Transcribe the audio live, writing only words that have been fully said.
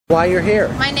Why you're here?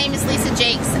 My name is Lisa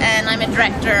Jakes, and I'm a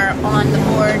director on the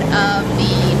board of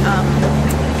the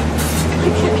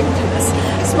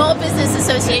Small Business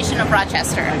Association of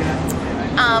Rochester.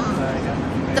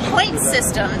 The point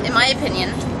system, in my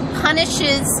opinion,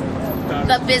 punishes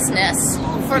the business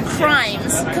for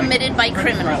crimes committed by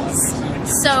criminals.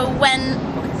 So when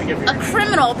a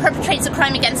criminal perpetrates a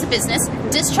crime against a business,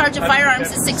 discharge of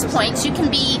firearms is 6 points. You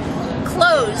can be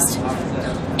closed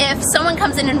if someone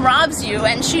comes in and robs you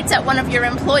and shoots at one of your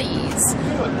employees.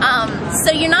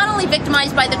 So you're not only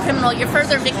victimized by the criminal, you're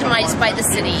further victimized by the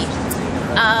city.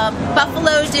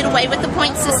 Buffalo did away with the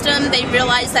point system. They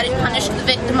realized that it punished the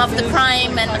victim of the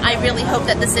crime, and I really hope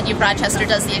that the city of Rochester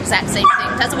does the exact same thing,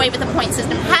 does away with the point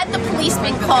system. Had the police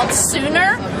been called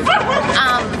sooner,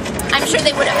 I'm sure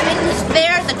they would have been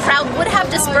there, the crowd would have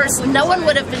dispersed, no one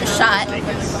would have been shot.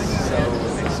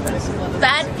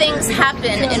 Bad things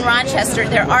happen in Rochester.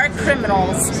 There are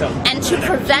criminals, and to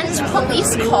prevent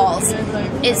police calls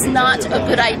is not a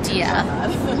good idea.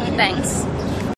 Thanks.